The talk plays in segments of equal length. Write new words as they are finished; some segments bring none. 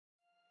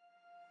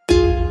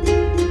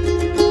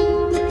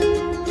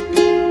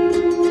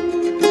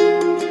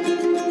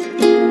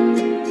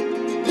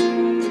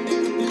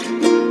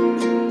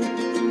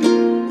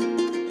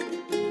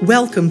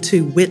Welcome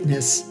to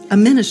Witness, a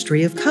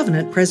ministry of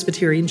Covenant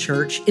Presbyterian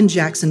Church in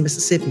Jackson,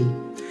 Mississippi.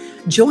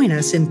 Join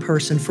us in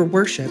person for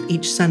worship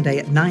each Sunday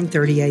at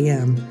 9:30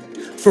 a.m.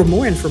 For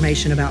more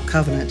information about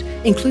Covenant,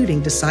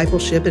 including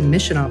discipleship and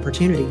mission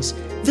opportunities,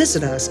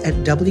 visit us at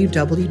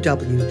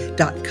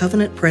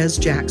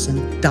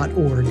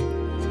www.covenantpresjackson.org.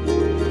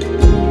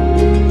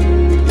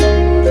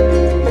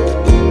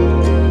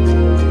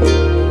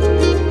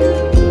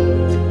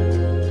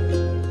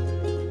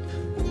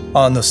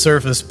 On the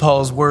surface,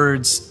 Paul's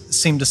words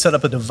seem to set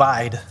up a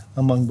divide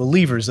among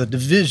believers, a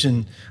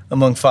division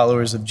among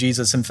followers of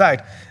Jesus. In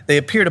fact, they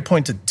appear to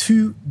point to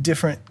two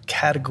different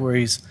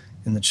categories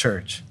in the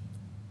church.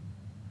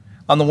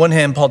 On the one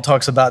hand, Paul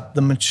talks about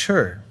the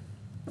mature.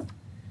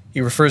 He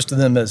refers to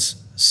them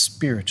as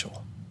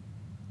spiritual.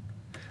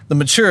 The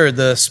mature,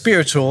 the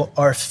spiritual,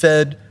 are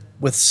fed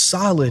with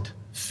solid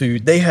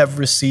food. They have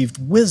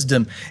received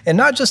wisdom, and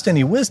not just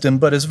any wisdom,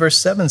 but as verse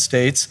 7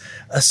 states,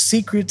 a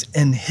secret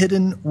and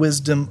hidden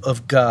wisdom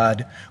of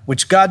God,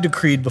 which God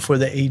decreed before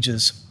the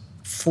ages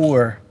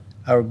for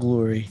our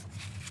glory.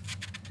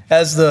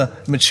 As the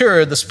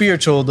mature, the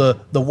spiritual, the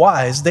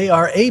wise, they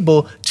are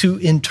able to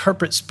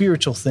interpret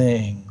spiritual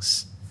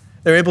things.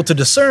 They're able to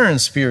discern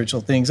spiritual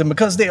things, and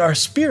because they are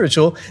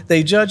spiritual,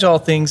 they judge all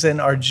things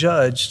and are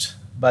judged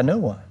by no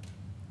one.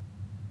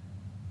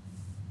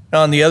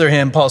 Now, on the other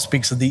hand, Paul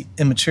speaks of the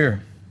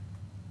immature.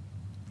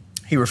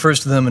 He refers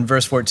to them in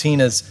verse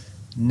 14 as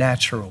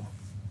natural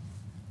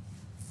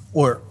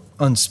or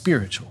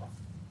unspiritual.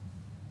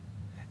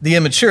 The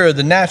immature,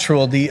 the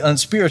natural, the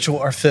unspiritual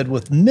are fed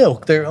with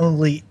milk. They're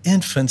only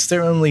infants.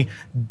 They're only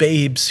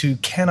babes who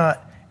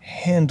cannot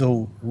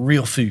handle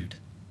real food.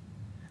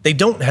 They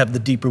don't have the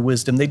deeper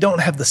wisdom. They don't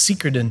have the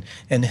secret and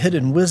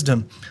hidden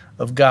wisdom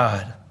of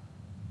God.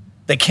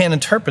 They can't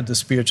interpret the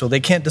spiritual. They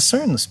can't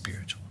discern the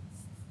spiritual.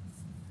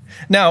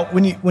 Now,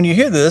 when you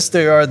hear this,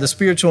 there are the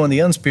spiritual and the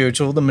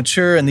unspiritual, the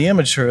mature and the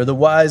immature, the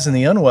wise and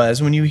the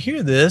unwise. When you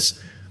hear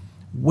this,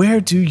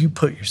 where do you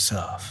put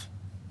yourself?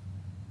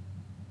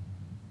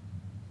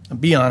 Now,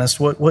 be honest,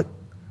 what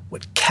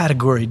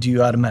category do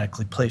you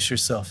automatically place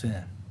yourself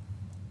in?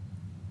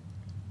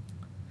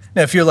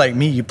 Now, if you're like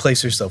me, you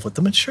place yourself with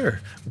the mature,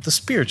 with the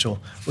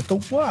spiritual, with the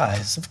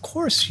wise. Of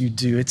course you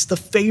do. It's the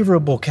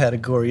favorable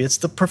category. It's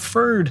the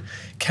preferred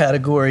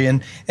category.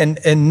 And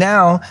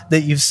now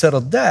that you've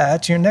settled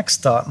that, your next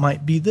thought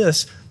might be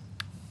this.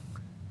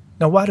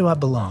 Now, why do I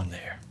belong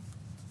there?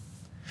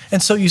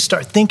 And so you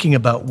start thinking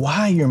about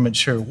why you're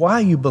mature, why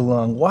you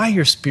belong, why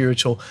you're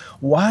spiritual,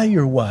 why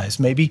you're wise.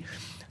 Maybe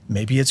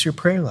it's your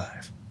prayer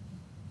life.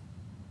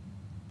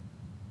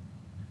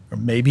 Or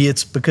maybe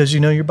it's because you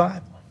know your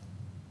Bible.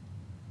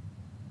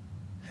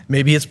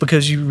 Maybe it's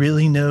because you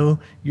really know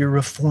your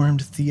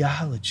Reformed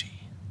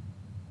theology.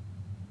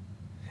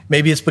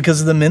 Maybe it's because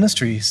of the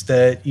ministries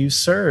that you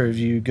serve.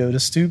 You go to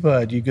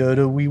Stupid, you go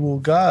to We Will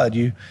God,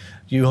 you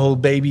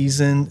hold babies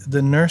in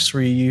the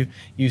nursery,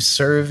 you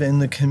serve in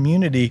the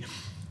community.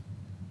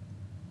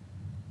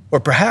 Or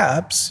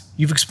perhaps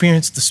you've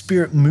experienced the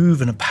Spirit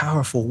move in a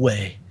powerful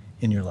way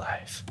in your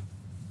life.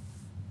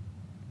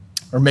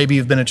 Or maybe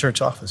you've been a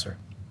church officer.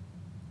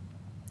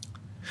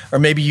 Or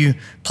maybe you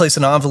place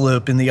an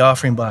envelope in the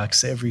offering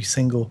box every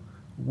single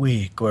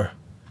week. Or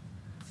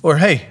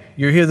hey,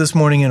 you're here this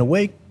morning and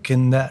awake,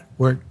 and that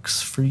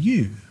works for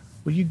you.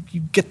 Well, you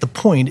get the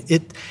point.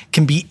 It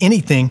can be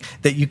anything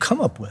that you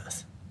come up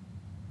with.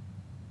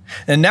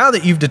 And now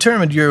that you've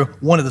determined you're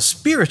one of the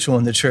spiritual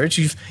in the church,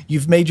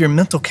 you've made your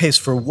mental case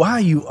for why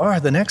you are,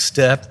 the next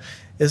step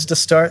is to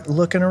start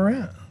looking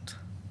around.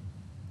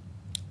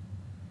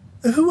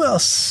 Who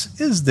else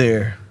is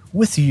there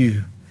with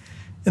you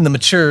in the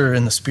mature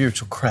and the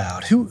spiritual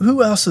crowd?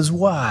 Who else is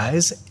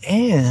wise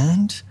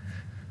and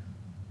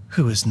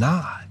who is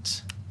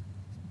not?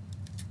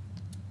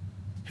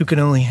 Who can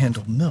only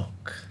handle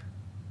milk?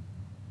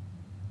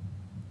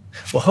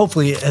 Well,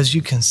 hopefully, as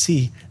you can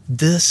see,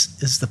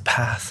 this is the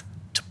path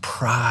to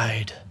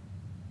pride.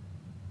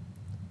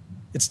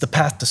 It's the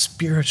path to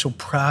spiritual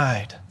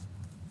pride.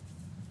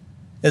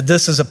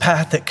 This is a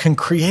path that can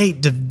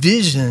create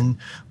division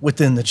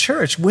within the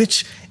church,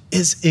 which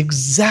is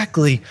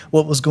exactly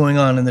what was going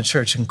on in the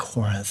church in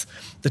Corinth.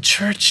 The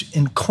church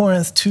in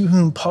Corinth to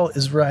whom Paul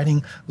is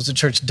writing was a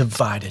church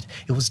divided.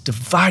 It was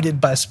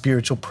divided by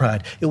spiritual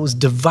pride. It was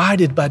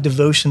divided by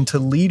devotion to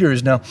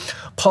leaders. Now,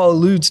 Paul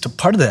alludes to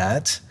part of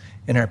that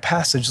in our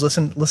passage.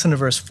 Listen to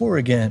verse 4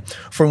 again.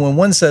 For when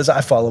one says,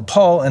 I follow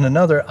Paul, and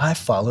another, I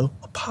follow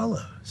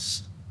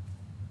Apollos.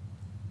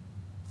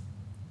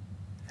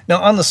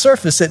 Now, on the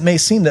surface, it may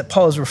seem that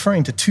Paul is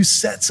referring to two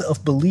sets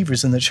of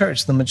believers in the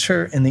church, the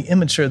mature and the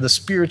immature, the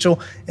spiritual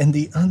and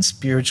the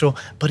unspiritual,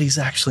 but he's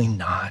actually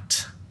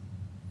not.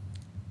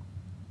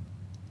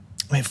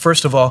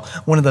 First of all,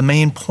 one of the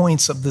main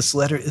points of this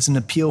letter is an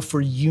appeal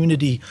for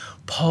unity.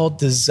 Paul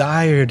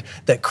desired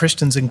that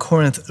Christians in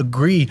Corinth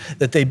agree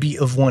that they be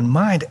of one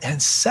mind.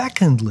 And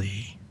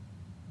secondly,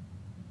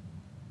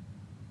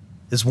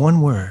 is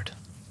one word: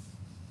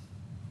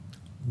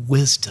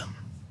 wisdom.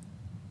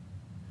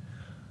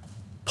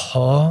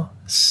 Paul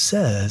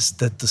says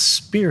that the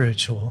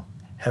spiritual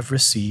have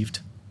received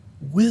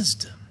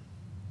wisdom.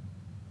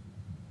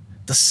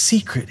 The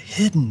secret,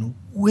 hidden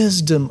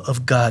wisdom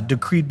of God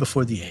decreed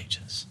before the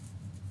ages.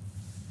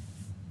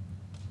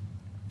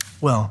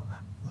 Well,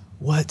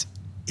 what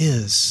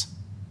is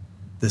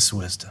this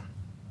wisdom?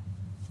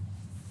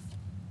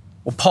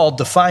 Well, Paul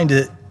defined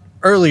it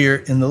earlier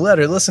in the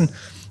letter. Listen,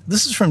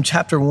 this is from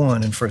chapter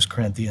 1 in 1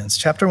 Corinthians.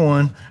 Chapter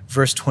 1,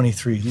 verse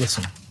 23.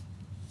 Listen.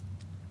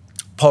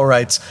 Paul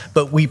writes,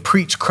 "But we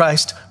preach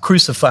Christ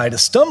crucified, a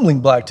stumbling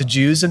block to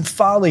Jews and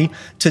folly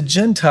to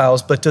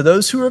Gentiles. But to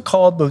those who are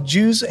called, both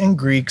Jews and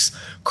Greeks,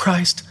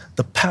 Christ,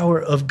 the power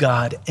of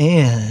God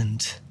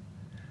and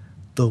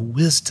the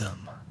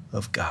wisdom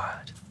of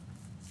God."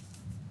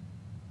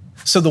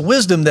 So the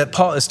wisdom that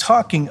Paul is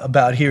talking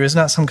about here is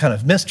not some kind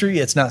of mystery.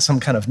 It's not some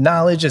kind of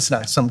knowledge. It's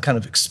not some kind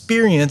of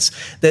experience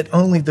that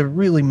only the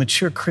really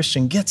mature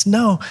Christian gets.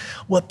 No,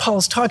 what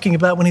Paul's talking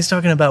about when he's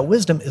talking about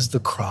wisdom is the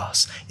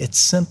cross. It's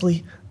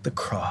simply the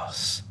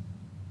cross.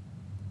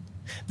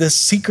 This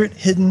secret,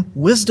 hidden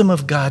wisdom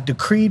of God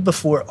decreed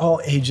before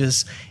all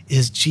ages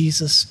is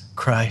Jesus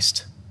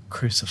Christ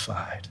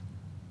crucified.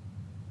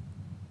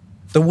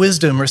 The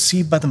wisdom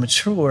received by the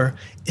mature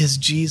is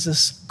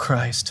Jesus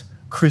Christ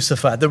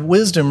crucified. The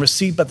wisdom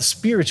received by the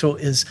spiritual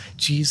is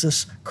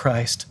Jesus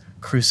Christ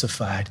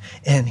crucified.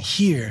 And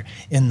here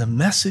in the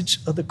message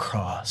of the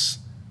cross,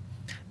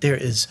 there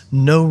is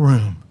no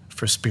room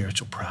for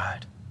spiritual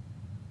pride.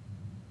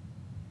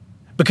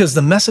 Because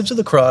the message of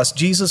the cross,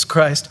 Jesus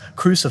Christ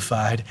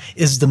crucified,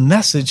 is the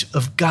message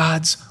of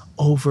God's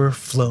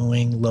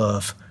overflowing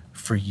love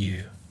for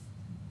you.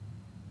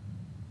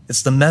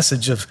 It's the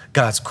message of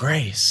God's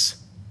grace.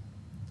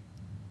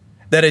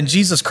 That in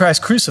Jesus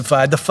Christ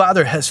crucified, the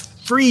Father has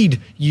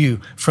freed you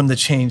from the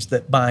chains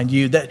that bind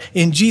you. That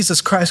in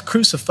Jesus Christ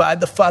crucified,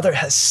 the Father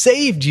has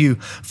saved you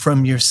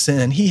from your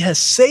sin. He has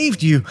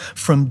saved you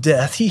from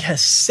death. He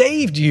has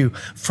saved you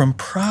from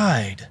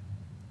pride.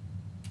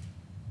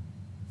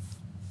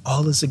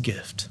 All is a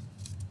gift.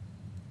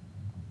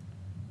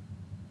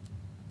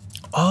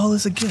 All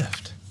is a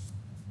gift.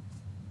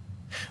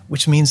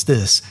 Which means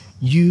this: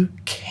 you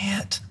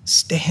can't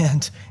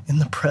stand in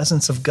the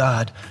presence of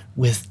God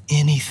with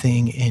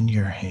anything in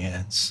your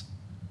hands.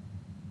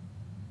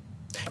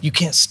 You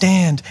can't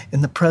stand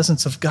in the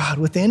presence of God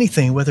with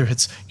anything, whether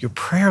it's your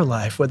prayer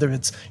life, whether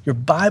it's your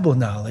Bible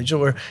knowledge,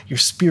 or your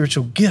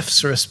spiritual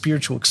gifts, or a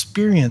spiritual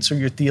experience, or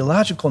your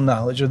theological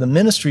knowledge, or the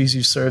ministries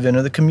you serve in,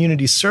 or the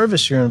community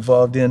service you're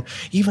involved in,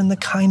 even the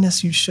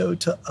kindness you show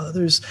to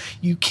others.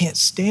 You can't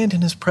stand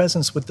in his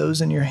presence with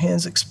those in your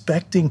hands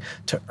expecting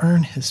to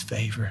earn his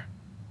favor.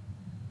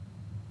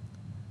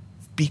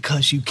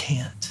 Because you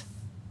can't.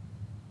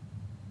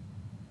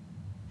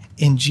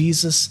 In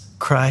Jesus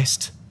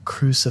Christ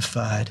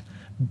crucified,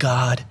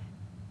 God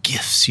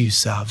gifts you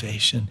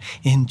salvation.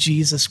 In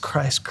Jesus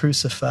Christ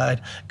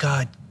crucified,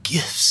 God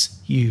gifts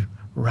you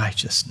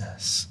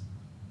righteousness.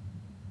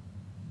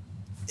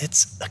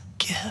 It's a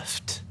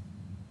gift.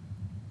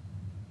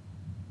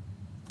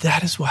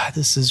 That is why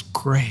this is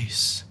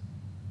grace.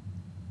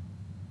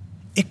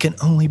 It can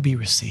only be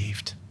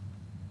received.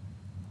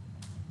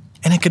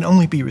 And it can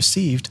only be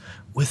received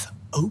with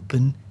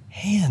open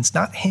hands,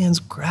 not hands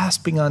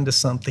grasping onto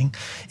something.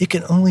 It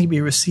can only be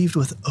received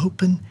with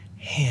open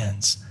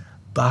hands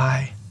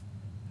by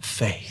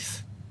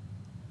faith.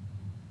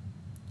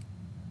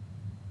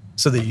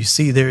 So that you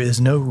see there is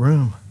no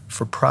room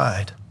for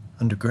pride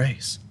under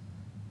grace.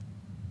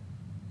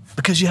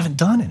 Because you haven't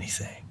done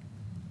anything.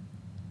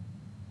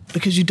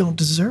 Because you don't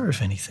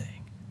deserve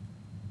anything.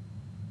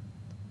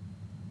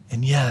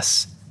 And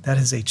yes, that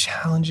is a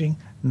challenging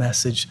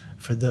message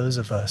for those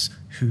of us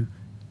who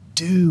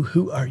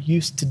are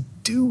used to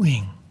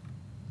doing.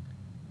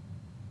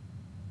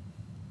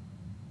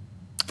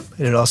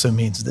 But it also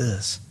means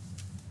this.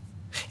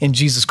 In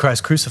Jesus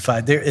Christ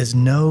crucified, there is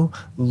no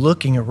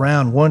looking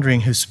around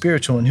wondering who's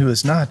spiritual and who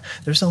is not.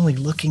 There's only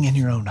looking in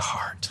your own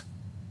heart.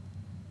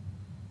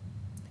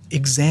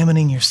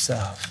 Examining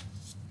yourself.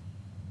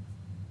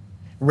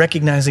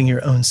 Recognizing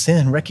your own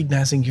sin.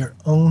 Recognizing your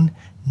own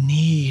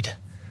need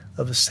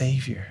of a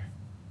Savior.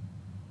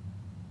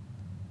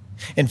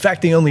 In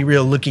fact, the only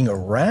real looking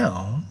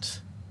around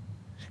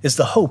is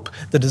the hope,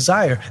 the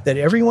desire that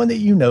everyone that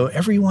you know,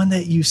 everyone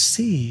that you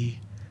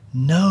see,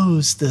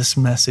 knows this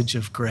message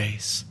of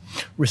grace,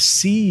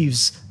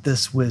 receives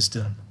this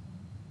wisdom.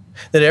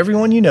 That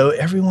everyone you know,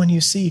 everyone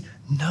you see,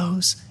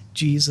 knows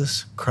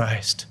Jesus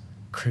Christ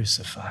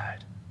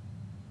crucified.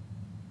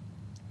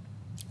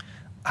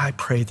 I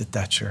pray that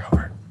that's your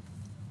heart.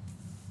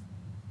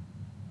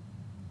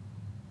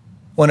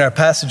 Well, in our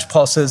passage,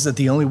 Paul says that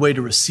the only way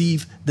to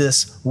receive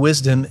this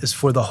wisdom is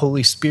for the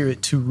Holy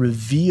Spirit to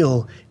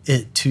reveal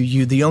it to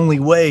you. The only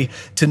way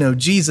to know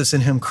Jesus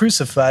and him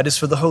crucified is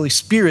for the Holy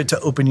Spirit to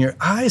open your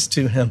eyes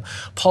to him.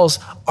 Paul's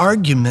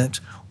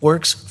argument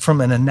works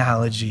from an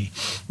analogy.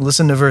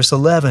 Listen to verse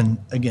 11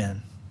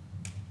 again.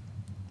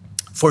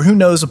 For who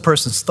knows a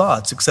person's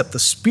thoughts except the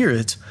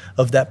spirit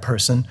of that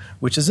person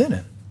which is in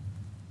him?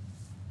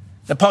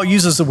 Now, Paul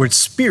uses the word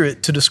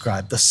spirit to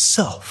describe the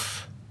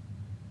self,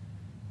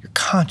 your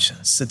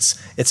conscience.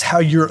 It's how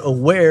you're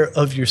aware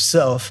of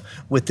yourself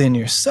within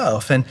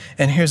yourself. And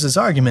here's his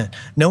argument.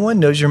 No one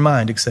knows your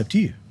mind except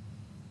you.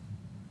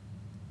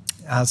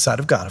 Outside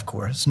of God, of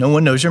course. No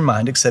one knows your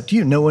mind except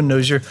you. No one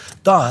knows your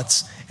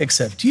thoughts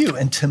except you.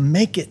 And to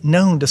make it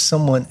known to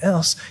someone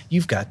else,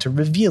 you've got to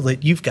reveal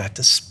it. You've got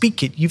to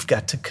speak it. You've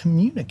got to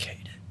communicate it.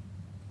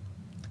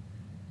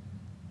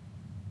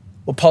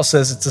 Well, Paul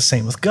says it's the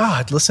same with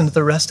God. Listen to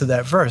the rest of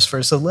that verse,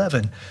 verse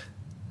 11.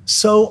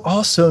 So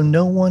also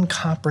no one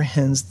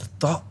comprehends the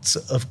thoughts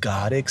of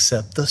God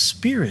except the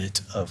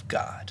Spirit of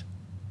God.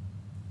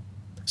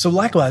 So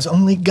likewise,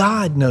 only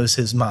God knows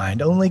his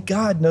mind. Only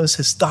God knows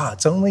his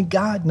thoughts. Only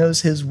God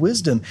knows his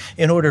wisdom.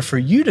 In order for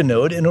you to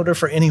know it, in order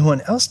for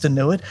anyone else to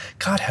know it,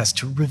 God has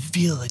to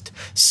reveal it,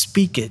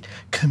 speak it,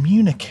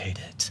 communicate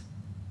it.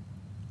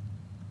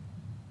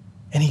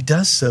 And he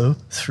does so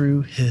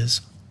through his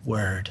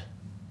word,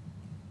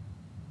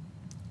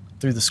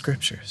 through the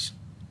scriptures,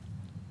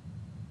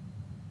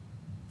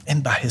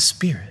 and by his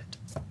Spirit.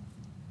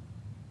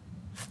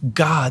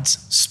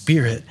 God's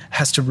Spirit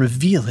has to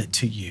reveal it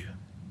to you.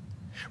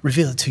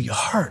 Reveal it to your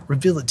heart,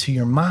 reveal it to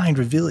your mind,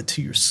 reveal it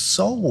to your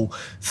soul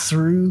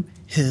through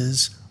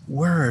his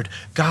word.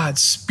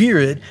 God's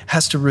Spirit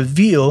has to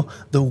reveal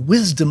the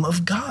wisdom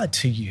of God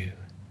to you.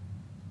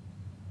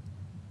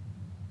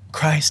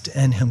 Christ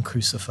and him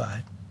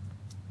crucified.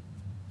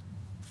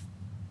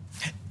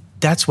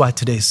 That's why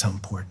today is so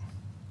important.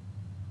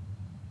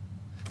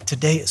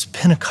 Today is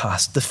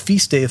Pentecost, the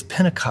feast day of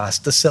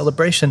Pentecost, the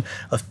celebration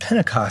of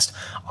Pentecost.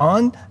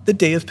 On the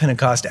day of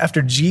Pentecost,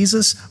 after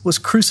Jesus was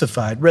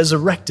crucified,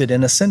 resurrected,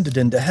 and ascended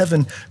into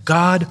heaven,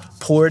 God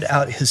poured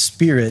out his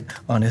Spirit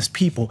on his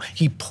people.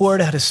 He poured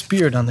out his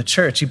Spirit on the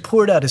church. He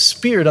poured out his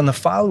Spirit on the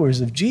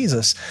followers of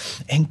Jesus.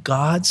 And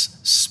God's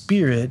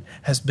Spirit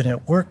has been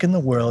at work in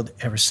the world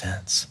ever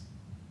since,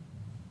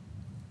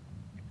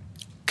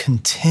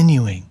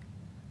 continuing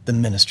the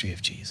ministry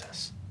of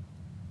Jesus.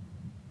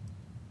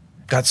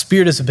 God's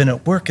Spirit has been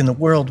at work in the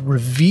world,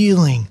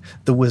 revealing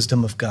the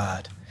wisdom of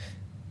God.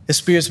 His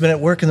Spirit's been at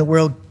work in the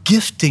world,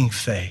 gifting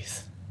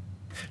faith,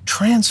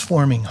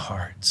 transforming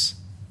hearts,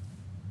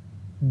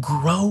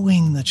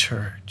 growing the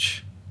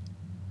church,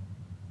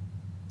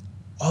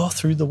 all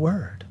through the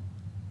Word.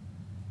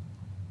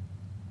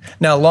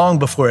 Now, long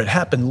before it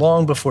happened,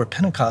 long before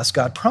Pentecost,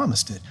 God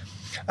promised it.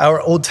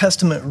 Our Old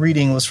Testament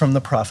reading was from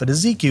the prophet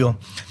Ezekiel.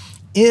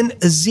 In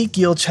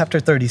Ezekiel chapter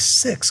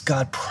 36,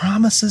 God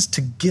promises to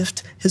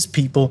gift his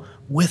people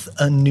with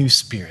a new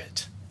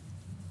spirit,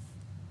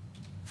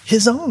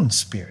 his own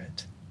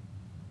Spirit.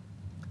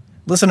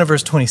 Listen to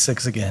verse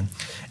 26 again.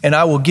 And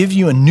I will give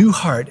you a new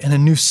heart, and a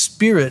new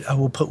spirit I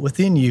will put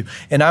within you.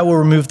 And I will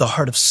remove the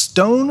heart of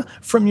stone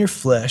from your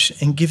flesh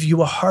and give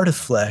you a heart of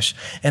flesh.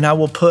 And I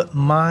will put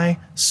my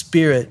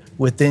Spirit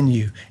within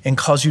you and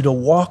cause you to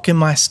walk in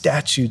my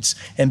statutes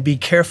and be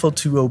careful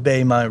to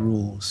obey my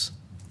rules.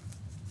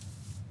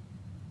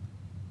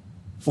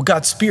 Well,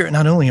 God's Spirit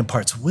not only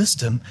imparts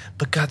wisdom,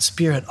 but God's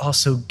Spirit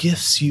also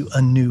gifts you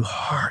a new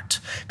heart.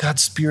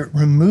 God's Spirit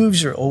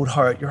removes your old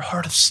heart, your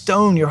heart of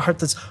stone, your heart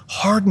that's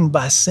hardened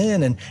by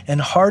sin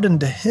and hardened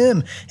to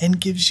him,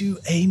 and gives you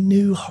a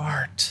new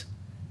heart,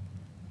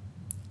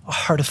 a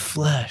heart of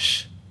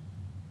flesh,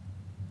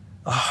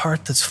 a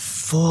heart that's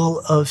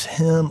full of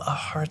him, a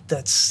heart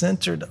that's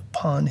centered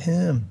upon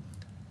him,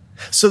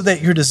 so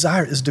that your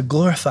desire is to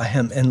glorify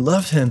him and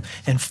love him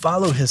and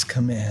follow his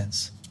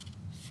commands.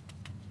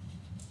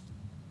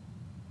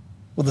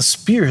 Well, the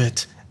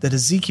Spirit that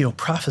Ezekiel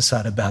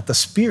prophesied about, the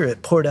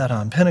Spirit poured out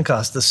on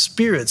Pentecost, the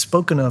Spirit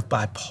spoken of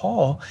by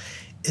Paul,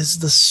 is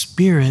the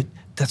Spirit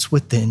that's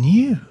within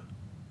you.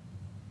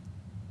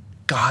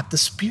 God the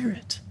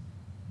Spirit,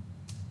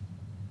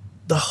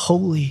 the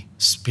Holy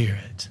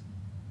Spirit,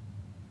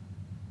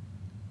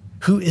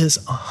 who is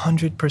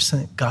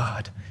 100%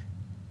 God,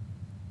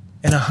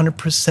 and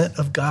 100%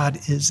 of God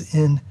is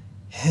in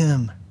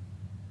him.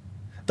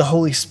 The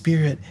Holy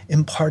Spirit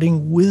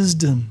imparting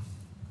wisdom,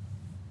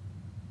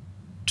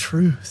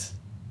 truth,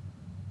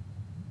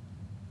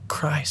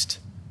 Christ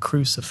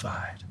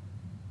crucified.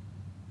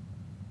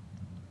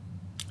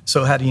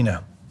 So how do you know?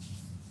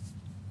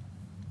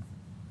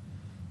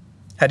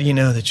 How do you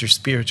know that you're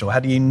spiritual? How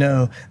do you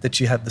know that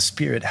you have the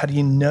Spirit? How do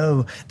you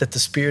know that the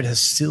Spirit has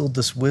sealed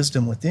this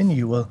wisdom within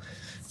you? Well,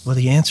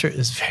 the answer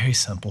is very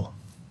simple.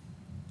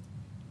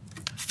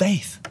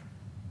 Faith.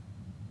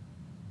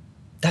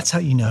 That's how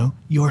you know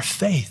your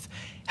faith.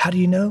 How do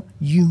you know?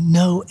 You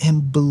know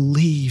and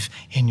believe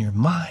in your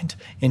mind,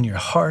 in your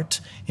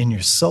heart, in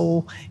your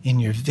soul, in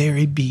your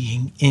very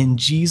being, in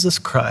Jesus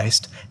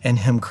Christ and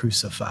him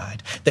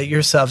crucified. That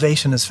your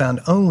salvation is found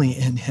only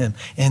in him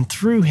and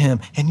through him,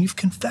 and you've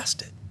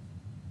confessed it.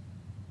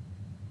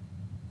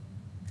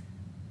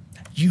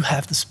 You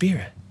have the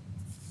Spirit.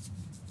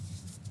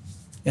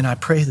 And I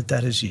pray that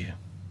that is you.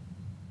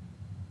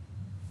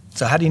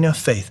 So how do you know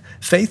faith?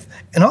 Faith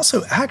and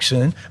also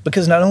action,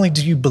 because not only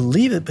do you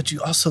believe it, but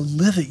you also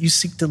live it. You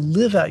seek to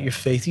live out your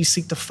faith. You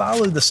seek to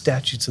follow the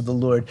statutes of the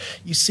Lord.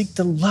 You seek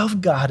to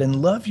love God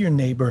and love your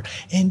neighbor.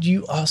 And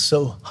you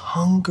also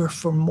hunger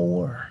for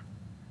more,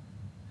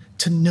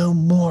 to know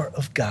more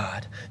of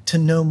God, to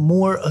know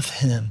more of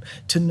him,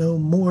 to know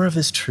more of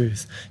his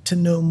truth, to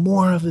know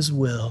more of his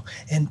will,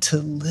 and to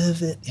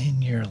live it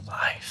in your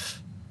life.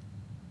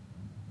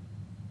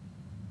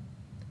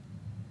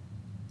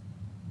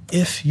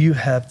 If you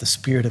have the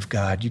Spirit of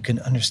God, you can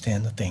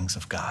understand the things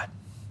of God,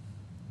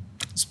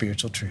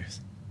 spiritual truth.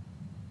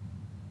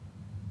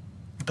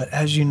 But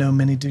as you know,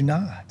 many do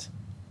not.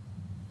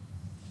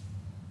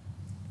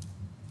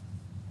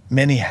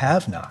 Many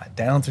have not,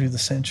 down through the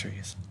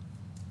centuries.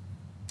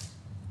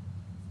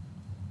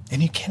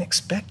 And you can't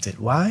expect it.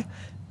 Why?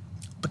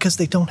 Because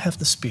they don't have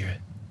the Spirit.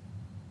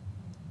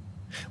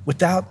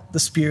 Without the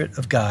Spirit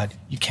of God,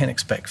 you can't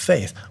expect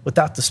faith.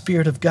 Without the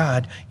Spirit of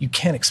God, you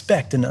can't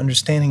expect an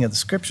understanding of the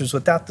Scriptures.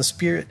 Without the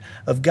Spirit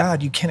of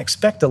God, you can't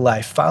expect a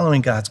life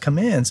following God's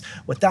commands.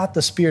 Without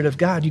the Spirit of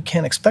God, you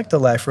can't expect a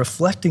life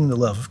reflecting the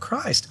love of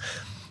Christ.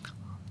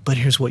 But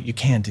here's what you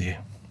can do.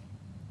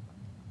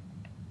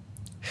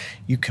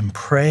 You can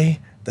pray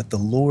that the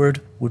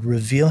Lord would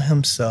reveal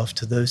himself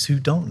to those who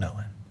don't know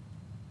him.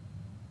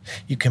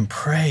 You can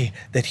pray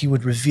that he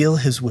would reveal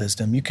his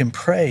wisdom. You can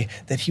pray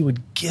that he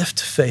would gift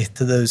faith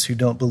to those who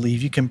don't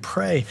believe. You can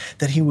pray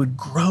that he would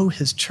grow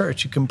his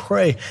church. You can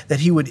pray that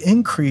he would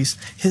increase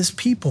his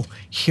people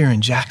here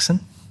in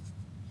Jackson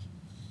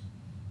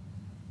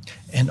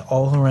and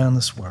all around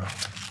this world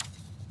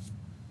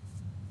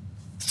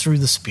through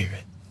the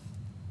Spirit.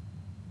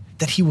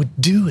 That he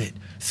would do it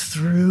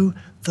through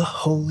the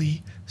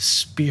Holy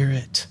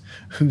Spirit,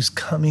 whose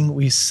coming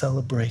we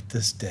celebrate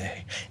this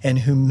day and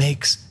who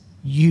makes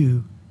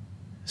you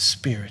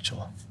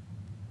spiritual.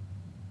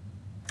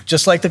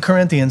 Just like the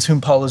Corinthians, whom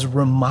Paul is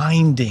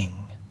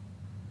reminding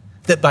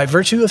that by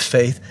virtue of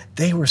faith,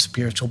 they were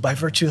spiritual. By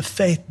virtue of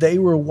faith, they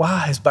were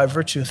wise. By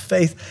virtue of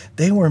faith,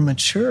 they were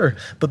mature.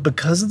 But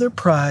because of their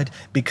pride,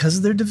 because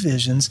of their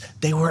divisions,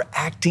 they were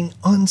acting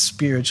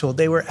unspiritual.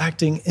 They were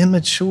acting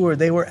immature.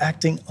 They were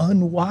acting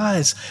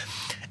unwise.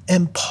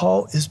 And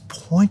Paul is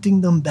pointing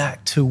them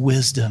back to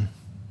wisdom.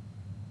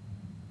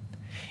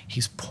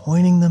 He's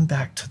pointing them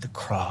back to the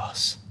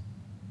cross.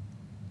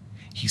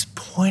 He's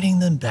pointing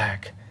them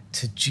back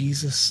to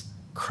Jesus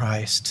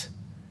Christ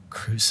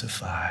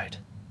crucified,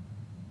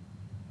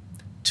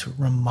 to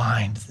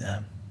remind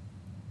them,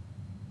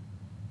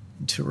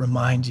 to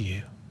remind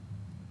you,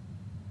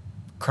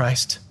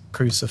 Christ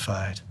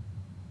crucified,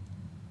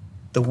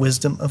 the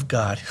wisdom of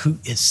God, who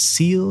is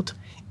sealed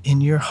in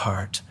your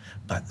heart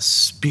by the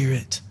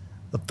Spirit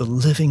of the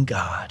living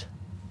God,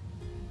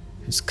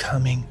 whose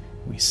coming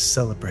we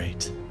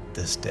celebrate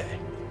this day.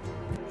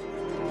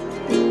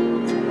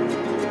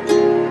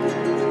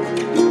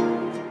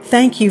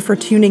 Thank you for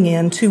tuning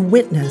in to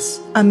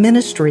Witness, a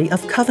ministry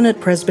of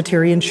Covenant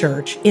Presbyterian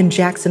Church in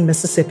Jackson,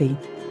 Mississippi.